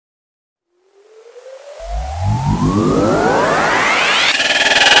Jeep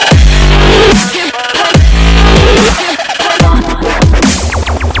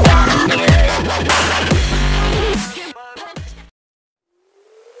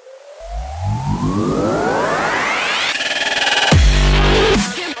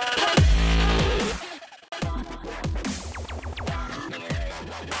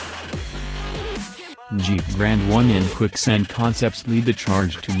Grand 1 and Quicksand concepts lead the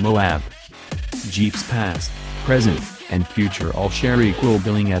charge to Moab. Jeep's past, present, and future all share equal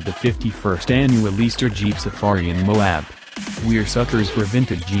billing at the 51st annual Easter Jeep Safari in Moab. We're suckers for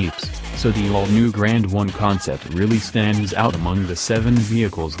vintage Jeeps, so the all-new Grand 1 concept really stands out among the 7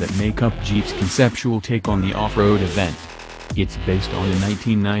 vehicles that make up Jeep's conceptual take on the off-road event. It's based on a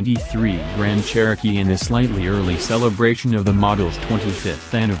 1993 Grand Cherokee in a slightly early celebration of the model's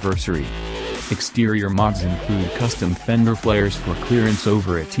 25th anniversary. Exterior mods include custom fender flares for clearance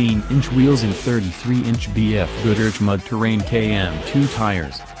over 18-inch wheels and 33-inch BF Goodrich Mud Terrain KM2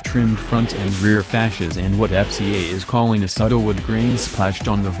 tires, trimmed front and rear fascias and what FCA is calling a subtle wood grain splashed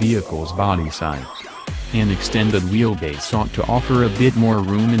on the vehicle's body side. An extended wheelbase sought to offer a bit more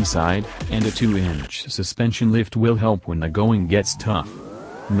room inside, and a 2-inch suspension lift will help when the going gets tough.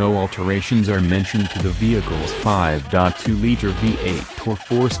 No alterations are mentioned to the vehicle's 5.2-liter V8 or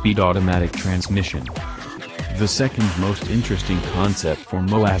 4-speed automatic transmission. The second most interesting concept for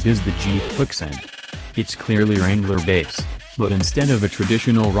Moab is the Jeep Quicksand. It's clearly Wrangler-based, but instead of a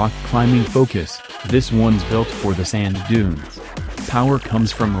traditional rock climbing focus, this one's built for the sand dunes. Power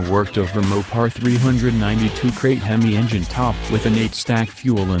comes from a worked-over Mopar 392 crate Hemi engine topped with an 8-stack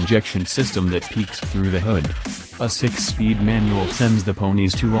fuel injection system that peeks through the hood. A 6-speed manual sends the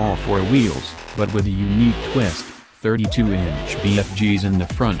ponies to all 4 wheels, but with a unique twist, 32-inch BFGs in the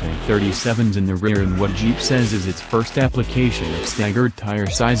front and 37s in the rear in what Jeep says is its first application of staggered tire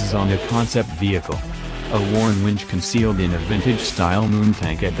sizes on a concept vehicle. A worn winch concealed in a vintage-style moon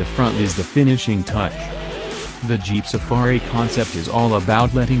tank at the front is the finishing touch. The Jeep Safari concept is all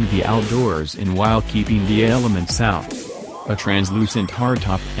about letting the outdoors in while keeping the elements out. A translucent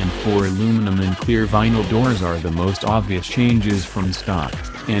hardtop and 4 aluminum and clear vinyl doors are the most obvious changes from stock,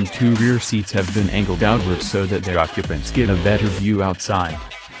 and 2 rear seats have been angled outward so that their occupants get a better view outside.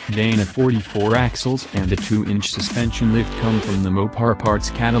 Dana 44 axles and a 2-inch suspension lift come from the Mopar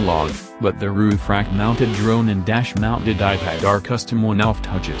parts catalog, but the roof rack-mounted drone and dash-mounted iPad are custom one-off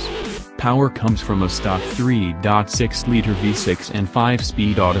touches. Power comes from a stock 3.6-liter V6 and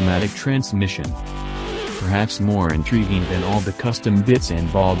 5-speed automatic transmission. Perhaps more intriguing than all the custom bits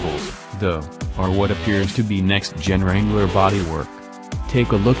and baubles, though, are what appears to be next-gen Wrangler bodywork.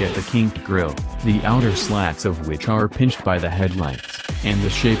 Take a look at the kinked grille, the outer slats of which are pinched by the headlights, and the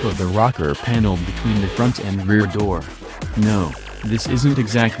shape of the rocker panel between the front and rear door. No, this isn't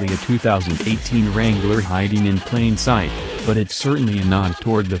exactly a 2018 Wrangler hiding in plain sight, but it's certainly a nod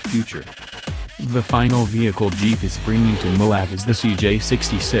toward the future. The final vehicle Jeep is bringing to Moab is the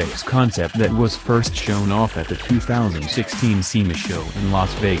CJ66 concept that was first shown off at the 2016 SEMA show in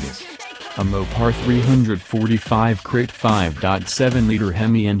Las Vegas. A Mopar 345 crate 5.7-liter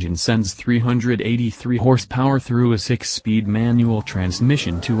Hemi engine sends 383 horsepower through a 6-speed manual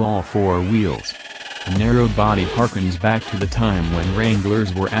transmission to all 4 wheels. The narrow body harkens back to the time when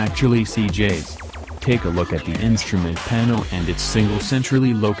Wranglers were actually CJs. Take a look at the instrument panel and its single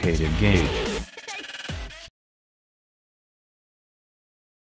centrally located gauge.